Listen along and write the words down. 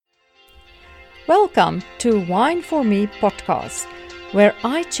Welcome to Wine for Me podcast, where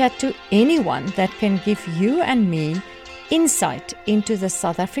I chat to anyone that can give you and me insight into the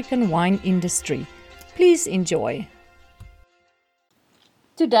South African wine industry. Please enjoy.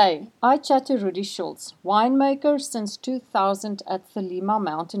 Today, I chat to Rudy Schultz, winemaker since 2000 at Thelema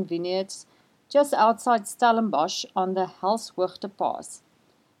Mountain Vineyards, just outside Stellenbosch on the Hellshoogte Pass.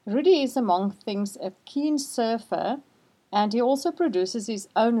 Rudy is, among things, a keen surfer, and he also produces his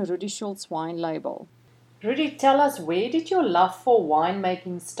own Rudy Schultz wine label. Rudy, tell us, where did your love for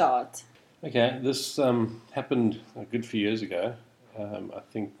winemaking start? Okay, this happened a good few years ago. I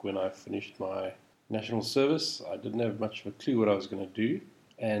think when I finished my national service, I didn't have much of a clue what I was going to do,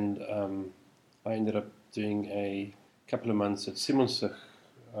 and I ended up doing a couple of months at Simonsig,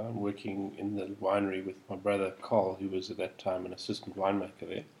 working in the winery with my brother Carl, who was at that time an assistant winemaker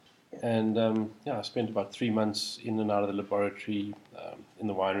there. And I spent about 3 months in and out of the laboratory in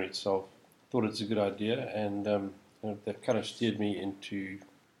the winery itself. Thought it's a good idea, and that kind of steered me into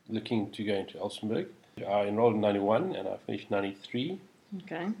looking to go into Elsenburg. I enrolled in 91 and I finished 93.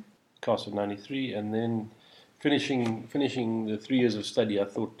 Okay. Class of 93, and then finishing the 3 years of study, I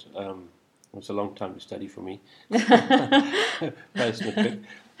thought it was a long time to study for me. Post-matric.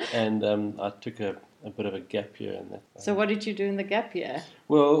 And I took a bit of a gap year in that. So what did you do in the gap year?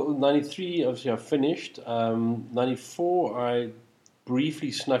 Well, 93, obviously I finished. 94, I briefly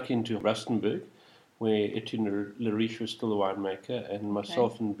snuck into Rustenburg, where Etienne Lariche was still a winemaker, and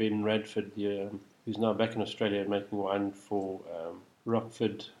myself and Ben Radford, who's now back in Australia making wine for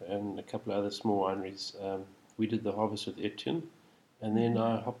Rockford and a couple of other small wineries. We did the harvest with Etienne, and then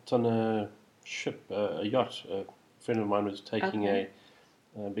I hopped on a ship, a yacht. A friend of mine was taking a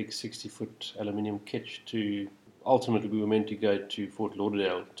big 60-foot aluminium ketch to. Ultimately, we were meant to go to Fort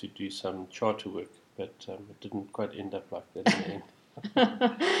Lauderdale to do some charter work, but it didn't quite end up like that in the end.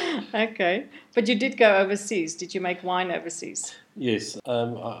 Okay, but you did go overseas. Did you make wine overseas? Yes,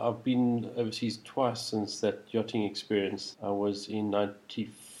 I've been overseas twice since that yachting experience. I was in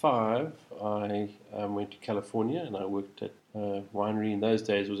 95. I went to California and I worked at a winery. In those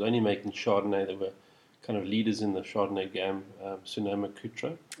days, it was only making Chardonnay. They were kind of leaders in the Chardonnay game,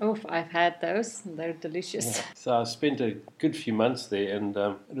 Sonoma-Cutrer. Oh, I've had those. They're delicious. Yeah. So I spent a good few months there, and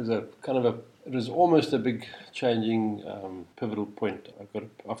it was almost a big changing pivotal point. I got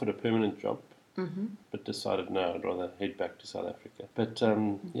offered a permanent job, but decided no, I'd rather head back to South Africa. But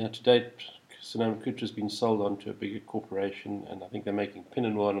to date, Sonoma-Cutrer has been sold on to a bigger corporation, and I think they're making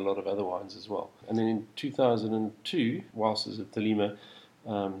Pinot Noir and a lot of other wines as well. And then in 2002, whilst I was at Thelema,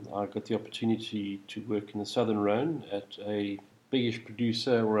 I got the opportunity to work in the Southern Rhone at a biggish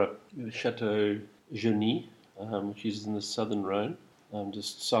producer, or a Chateau Genis, which is in the Southern Rhone,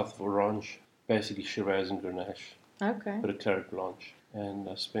 just south of Orange, basically Shiraz and Grenache. Okay. But a Claret Blanche. And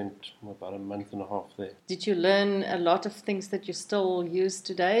I spent about a month and a half there. Did you learn a lot of things that you still use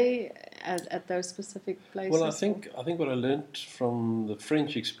today at those specific places? Well, I think what I learned from the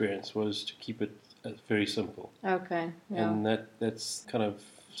French experience was to keep it very simple. Okay. Yeah. And that's kind of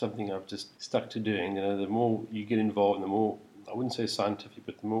something I've just stuck to doing. The more you get involved, the more, I wouldn't say scientific,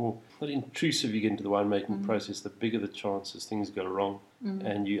 but the more not intrusive you get into the winemaking process, the bigger the chances things go wrong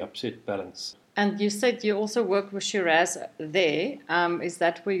and you upset balance. And you said you also worked with Shiraz there. Is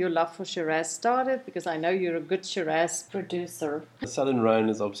that where your love for Shiraz started? Because I know you're a good Shiraz producer. The Southern Rhone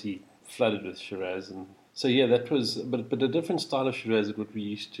is obviously flooded with Shiraz, and so that was, but a different style of Shiraz than what we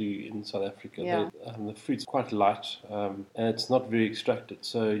used to in South Africa. Yeah. The fruit's quite light, and it's not very extracted.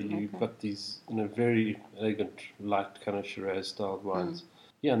 So you've got these, very elegant, light kind of Shiraz styled wines.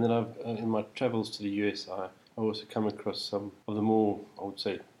 Yeah, and then I've in my travels to the US, I also come across some of the more, I would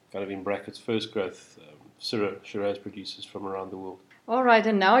say, kind of in brackets, first growth Syrah Shiraz producers from around the world. All right,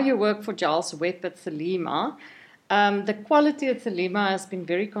 and now you work for Giles Webb at Thelema. The quality of Thelema has been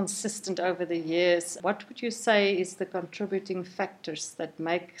very consistent over the years. What would you say is the contributing factors that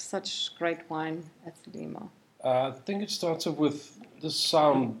make such great wine at Thelema? I think it starts off with the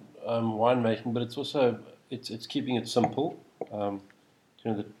sound winemaking, but it's also it's keeping it simple.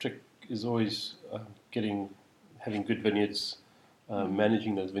 The trick is always having good vineyards,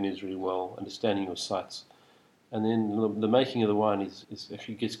 managing those vineyards really well, understanding your sites. And then the making of the wine is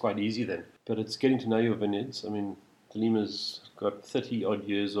actually gets quite easy then. But it's getting to know your vineyards. I mean, Thelema's got 30-odd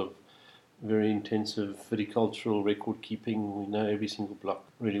years of very intensive viticultural record keeping. We know every single block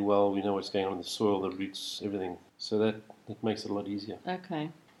really well. We know what's going on in the soil, the roots, everything. So that makes it a lot easier. Okay.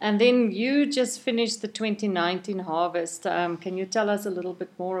 And then you just finished the 2019 harvest. Can you tell us a little bit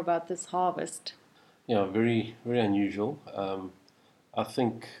more about this harvest? Yeah, very, very unusual. I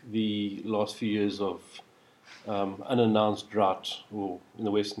think the last few years of unannounced drought, or in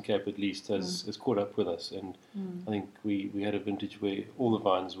the Western Cape at least, has caught up with us. And I think we had a vintage where all the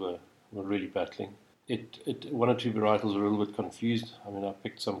vines were really battling. One or two varietals were a little bit confused. I mean, I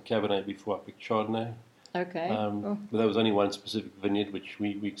picked some Cabernet before I picked Chardonnay. Okay. But there was only one specific vineyard, which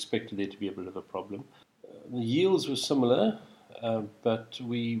we expected there to be a bit of a problem. The yields were similar, but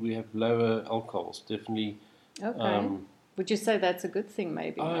we have lower alcohols, definitely. Okay. Would you say that's a good thing,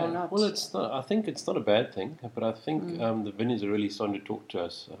 maybe, or not? Well, it's not. I think it's not a bad thing, but I think the vineyards are really starting to talk to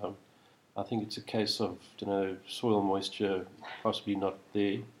us. I think it's a case of soil moisture possibly not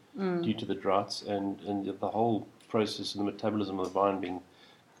there due to the droughts, and the whole process and the metabolism of the vine being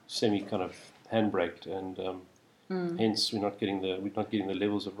semi kind of handbraked, and hence we're not getting the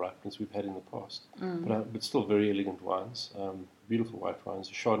levels of ripeness we've had in the past. But still very elegant wines, beautiful white wines.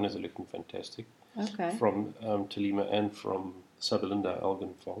 The Chardonnays are looking fantastic. Okay. From Tolima and from Sutherlander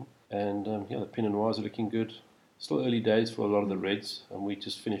Algan Farm. And the Pinot Noirs are looking good. Still early days for a lot of the reds, and we're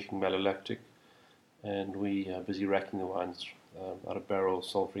just finishing malolactic, and we are busy racking the wines out of barrel,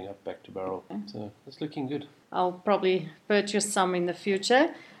 sulfuring up back to barrel. So it's looking good. I'll probably purchase some in the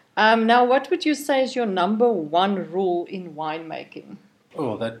future. Now, what would you say is your number one rule in winemaking?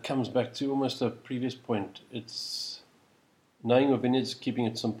 Oh, that comes back to almost a previous point. It's knowing your vineyards, keeping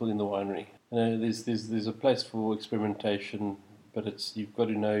it simple in the winery. There's a place for experimentation, but you've got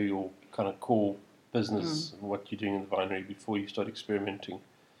to know your kind of core business and what you're doing in the winery before you start experimenting.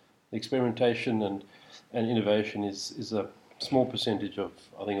 The experimentation and innovation is a small percentage of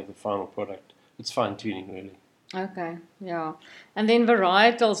the final product. It's fine tuning, really. Okay, yeah. And then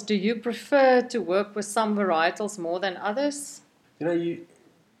varietals. Do you prefer to work with some varietals more than others?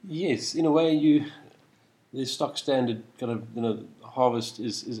 Yes, in a way the stock standard kind of harvest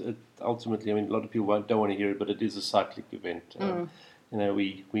is ultimately. I mean, a lot of people don't want to hear it, but it is a cyclic event.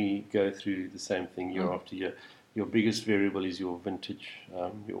 We go through the same thing year after year. Your biggest variable is your vintage,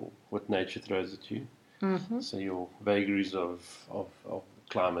 what nature throws at you. So your vagaries of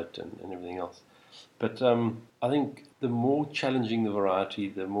climate and everything else. But I think the more challenging the variety,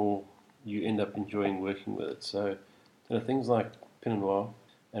 the more you end up enjoying working with it. So things like Pinot Noir,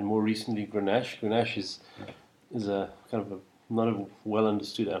 and more recently Grenache. Grenache is a kind of not a well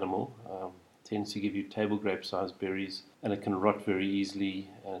understood animal. Tends to give you table grape sized berries, and it can rot very easily.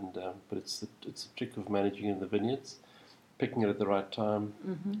 And but it's a trick of managing in the vineyards, picking it at the right time,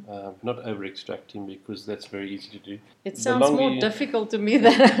 not over extracting, because that's very easy to do. It sounds more difficult to me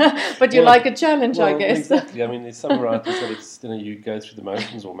than, but you like a challenge, I guess. Exactly. I mean, there's some varieties that you go through the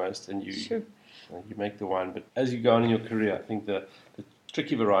motions almost, and you make the wine. But as you go on in your career, I think the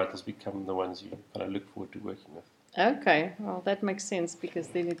tricky varietals become the ones you kind of look forward to working with. Okay, well, that makes sense, because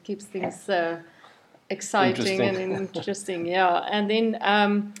then it keeps things exciting and interesting. Yeah, and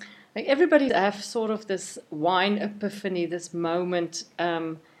then everybody have sort of this wine epiphany, this moment.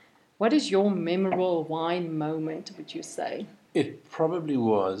 What is your memorable wine moment, would you say? It probably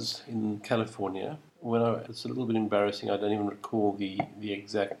was in California. It's a little bit embarrassing. I don't even recall the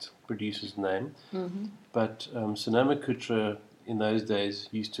exact producer's name. But Sonoma-Cutrer in those days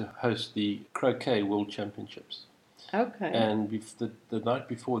used to host the Croquet World Championships. Okay. And the night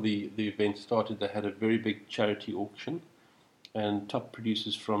before the event started, they had a very big charity auction, and top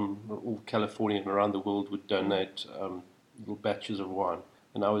producers from all California and around the world would donate little batches of wine.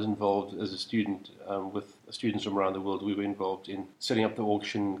 And I was involved as a student with students from around the world. We were involved in setting up the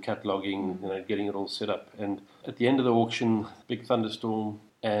auction, cataloguing, getting it all set up. And at the end of the auction, big thunderstorm,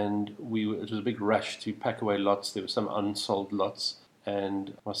 and it was a big rush to pack away lots. There were some unsold lots.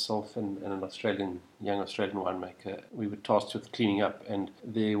 And myself and an young Australian winemaker, we were tasked with cleaning up. And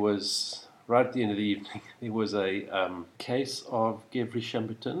there was, right at the end of the evening, there was a case of Gevrey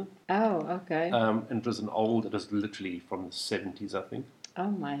Chambertin. Oh, okay. And it was literally from the 70s, I think.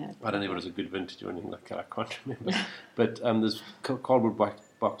 Oh, my head. I don't know if it was a good vintage or anything like that, I can't remember. But this cardboard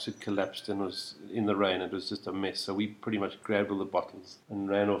box had collapsed and was in the rain. It was just a mess. So we pretty much grabbed all the bottles and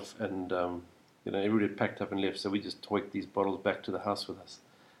ran off, and everybody had packed up and left, so we just took these bottles back to the house with us.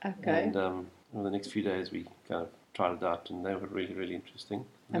 Okay. And over the next few days, we kind of tried it out, and they were really, really interesting.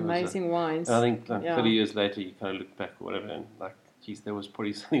 Amazing wines. And I think 30 years later, you kind of look back or whatever, and there was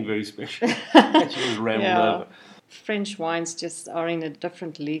probably something very special. Actually, it was rambled over. French wines just are in a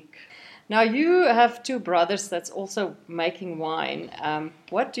different league. Now, you have two brothers that's also making wine.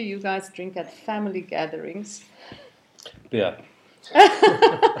 What do you guys drink at family gatherings? Beer.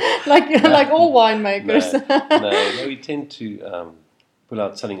 like all winemakers. No, we tend to pull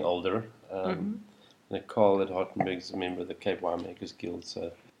out something older. Carl at Hartenberg's a member of the Cape Winemakers Guild,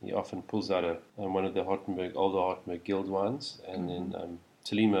 so he often pulls out one of the older Hartenberg Guild wines, and then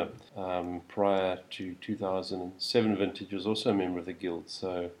Tolima, prior to 2007 vintage, was also a member of the guild.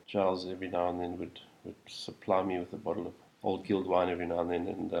 So Giles every now and then would supply me with a bottle of old guild wine every now and then.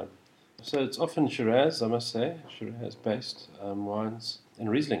 And so it's often Shiraz, I must say, Shiraz-based wines, and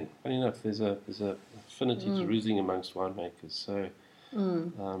Riesling. Funny enough, there's a affinity to Riesling amongst winemakers. So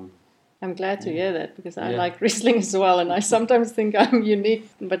I'm glad to hear that, because I like Riesling as well, and I sometimes think I'm unique,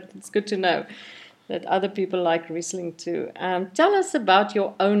 but it's good to know that other people like Riesling too. Tell us about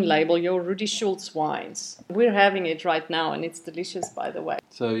your own label, your Rudy Schultz wines. We're having it right now, and it's delicious, by the way.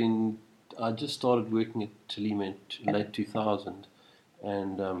 So I just started working at Tolima in late 2000,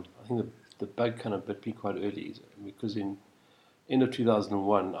 and I think the bug kind of bit me quite early, because in end of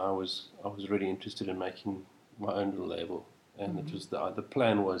 2001 I was really interested in making my own little label, and it was the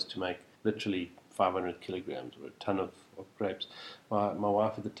plan was to make literally 500 kilograms or a ton of grapes. My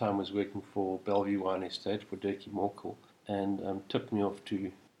wife at the time was working for Bellevue Wine Estate for Dirkie Morkel, and tipped me off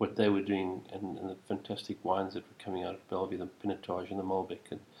to what they were doing and the fantastic wines that were coming out of Bellevue, the Pinotage and the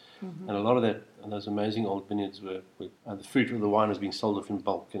Malbec. And a lot of that, and those amazing old vineyards were the fruit of the wine was being sold off in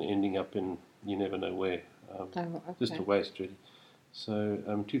bulk and ending up in you never know where. Just a waste, really. So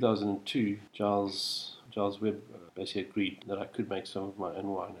 2002, Giles Webb basically agreed that I could make some of my own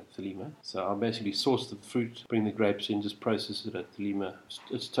wine at Tolima. So I basically source the fruit, bring the grapes in, just process it at Tolima.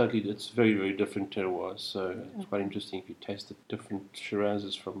 It's very, very different terroirs. So it's quite interesting if you taste the different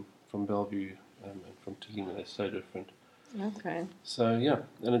Shirazes from Bellevue and from Tolima. They're so different. Okay. So yeah,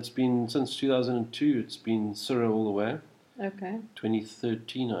 and it's been since 2002. It's been Syrah all the way. Okay.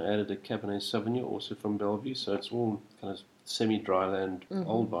 2013, I added a Cabernet Sauvignon, also from Bellevue. So it's all kind of semi-dry land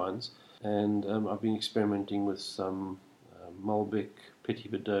old vines. And I've been experimenting with some Malbec Petit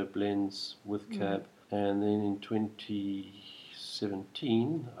Verdot blends with Cab. And then in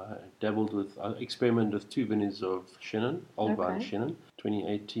 2017, I experimented with 2 vineyards of Chenin, old vine Chenin.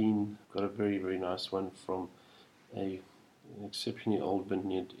 2018, got a very, very nice one from an exceptionally old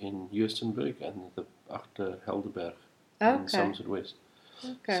vineyard in Joostenburg and the Achter Helderberg in Somerset West.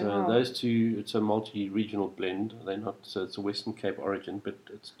 Okay, so those two, it's a multi-regional blend. They're not, so it's a Western Cape origin, but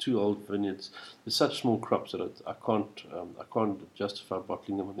it's 2 old vineyards. They're such small crops that I can't justify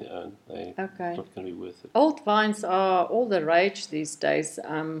bottling them on their own. It's not going to be worth it. Old vines are all the rage these days.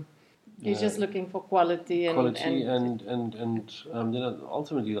 You're just looking for quality and ultimately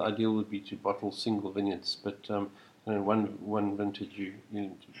the ideal would be to bottle single vineyards, but one vintage you're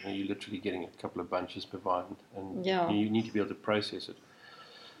literally getting a couple of bunches per vine, and you need to be able to process it.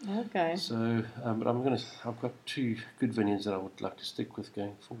 Okay. So, but I've got 2 good vineyards that I would like to stick with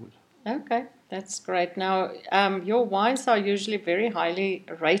going forward. Okay, that's great. Now, your wines are usually very highly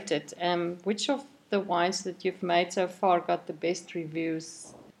rated. Which of the wines that you've made so far got the best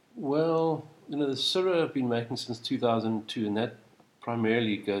reviews? Well, the Syrah I've been making since 2002, and that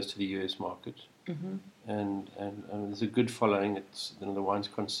primarily goes to the US market. And there's a good following. It's the wine's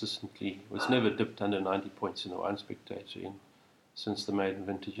consistently. It's never dipped under 90 points in the Wine Spectator since the maiden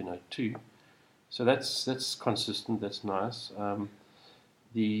vintage in 2002. So that's consistent. That's nice.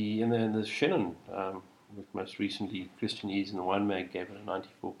 The Chenin, most recently Christian Ease and the Wine Mag gave it a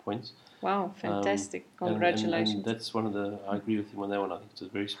 94 points. Wow, fantastic! Congratulations. And that's one of the. I agree with you on that one. I think it's a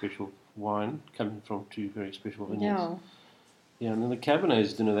very special wine coming from 2 very special vineyards. Yeah, and then the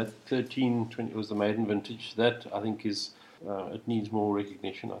Cabernets, that 1320 was the maiden vintage. That I think is it needs more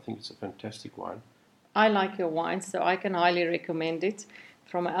recognition. I think it's a fantastic wine. I like your wine, so I can highly recommend it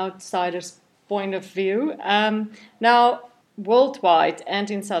from an outsider's point of view. Now, worldwide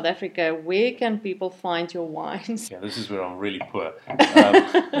and in South Africa, where can people find your wines? Yeah, this is where I'm really poor. I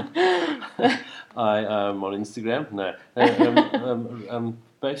am on Instagram. No.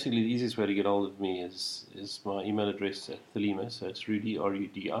 Basically, the easiest way to get hold of me is my email address at Tolima. So it's Rudi,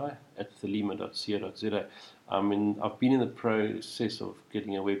 Rudi, @tolima.co.za. I've been in the process of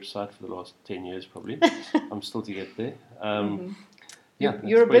getting a website for the last 10 years, probably. I'm still to get there.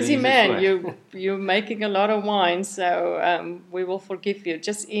 You're a busy man. You're making a lot of wine, so we will forgive you.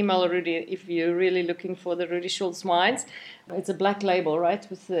 Just email Rudi if you're really looking for the Rudy Schultz wines. It's a black label, right?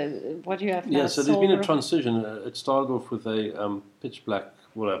 With what do you have now? Yeah, so there's been a transition. It started off with a pitch black,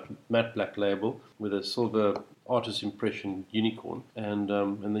 a matte black label with a silver artist impression unicorn, and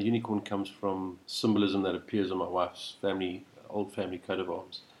the unicorn comes from symbolism that appears on my wife's old family coat of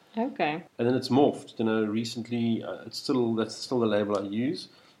arms. Okay. And then it's morphed. Recently, that's still the label I use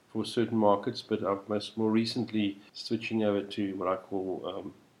for certain markets, but I've more recently switching over to what I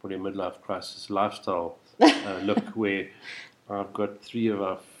call probably a midlife crisis lifestyle look, where I've got 3 of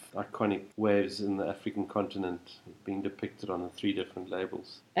our iconic waves in the African continent being depicted on the 3 different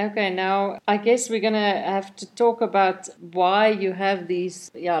labels. Okay, now I guess we're going to have to talk about why you have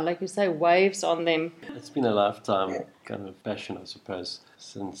these, like you say, waves on them. It's been a lifetime kind of passion, I suppose.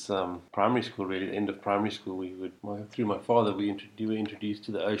 Since primary school, really, the end of primary school, through my father, we were introduced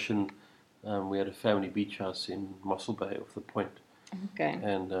to the ocean. We had a family beach house in Mossel Bay off the point. Okay.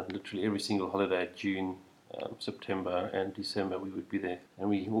 And literally every single holiday, June, September and December, we would be there. And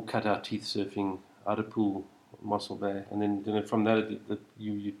we all cut our teeth surfing out of pool, Mossel Bay. And then from that,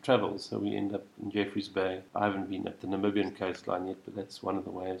 you travel. So we end up in Jeffreys Bay. I haven't been up the Namibian coastline yet, but that's one of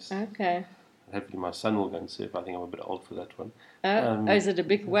the waves. Okay. Hopefully my son will go and surf. I think I'm a bit old for that one. Is it a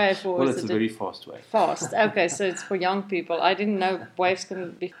big wave? Or well, is it's a very fast wave. Fast. Okay, so it's for young people. I didn't know waves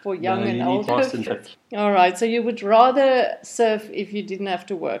can be for young and old. Fast enough. All right, so you would rather surf if you didn't have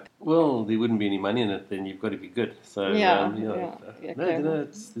to work? Well, there wouldn't be any money in it, then you've got to be good. So,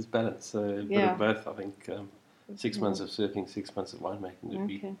 there's balance. So a bit of both, I think. 6 months of surfing, 6 months of winemaking would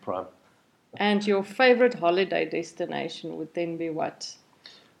be prime. And your favorite holiday destination would then be what?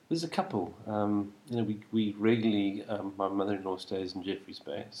 There's a couple. We regularly, my mother-in-law stays in Jeffreys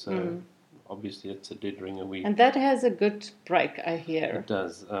Bay, so obviously it's a dead ringer. And that has a good break, I hear. It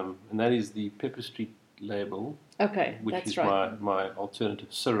does. And that is the Pepper Street label. Okay, which that's is right. my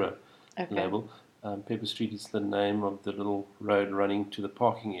alternative Syrah label. Pepper Street is the name of the little road running to the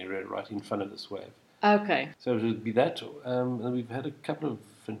parking area right in front of this wave. Okay. So it would be that. And we've had a couple of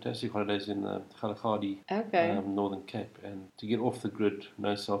fantastic holidays in the Kalahari, Northern Cape, and to get off the grid,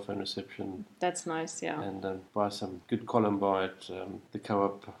 no cell phone reception. That's nice, yeah. And buy some good Columba at the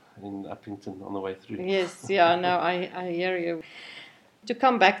Co-op in Uppington on the way through. Yes, yeah, no, I hear you. To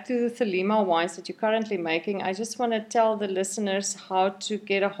come back to the Thelema wines that you're currently making, I just want to tell the listeners how to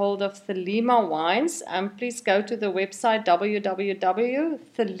get a hold of Thelema wines. Please go to the website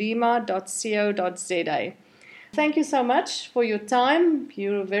www.thelema.co.za. Thank you so much for your time.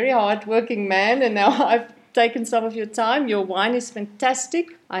 You're a very hard-working man, and now I've taken some of your time. Your wine is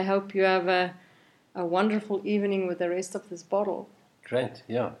fantastic. I hope you have a wonderful evening with the rest of this bottle. Great,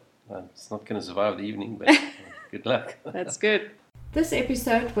 yeah. It's not going to survive the evening, but good luck. That's good. This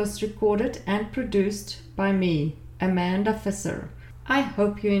episode was recorded and produced by me, Amanda Visser. I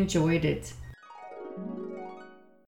hope you enjoyed it.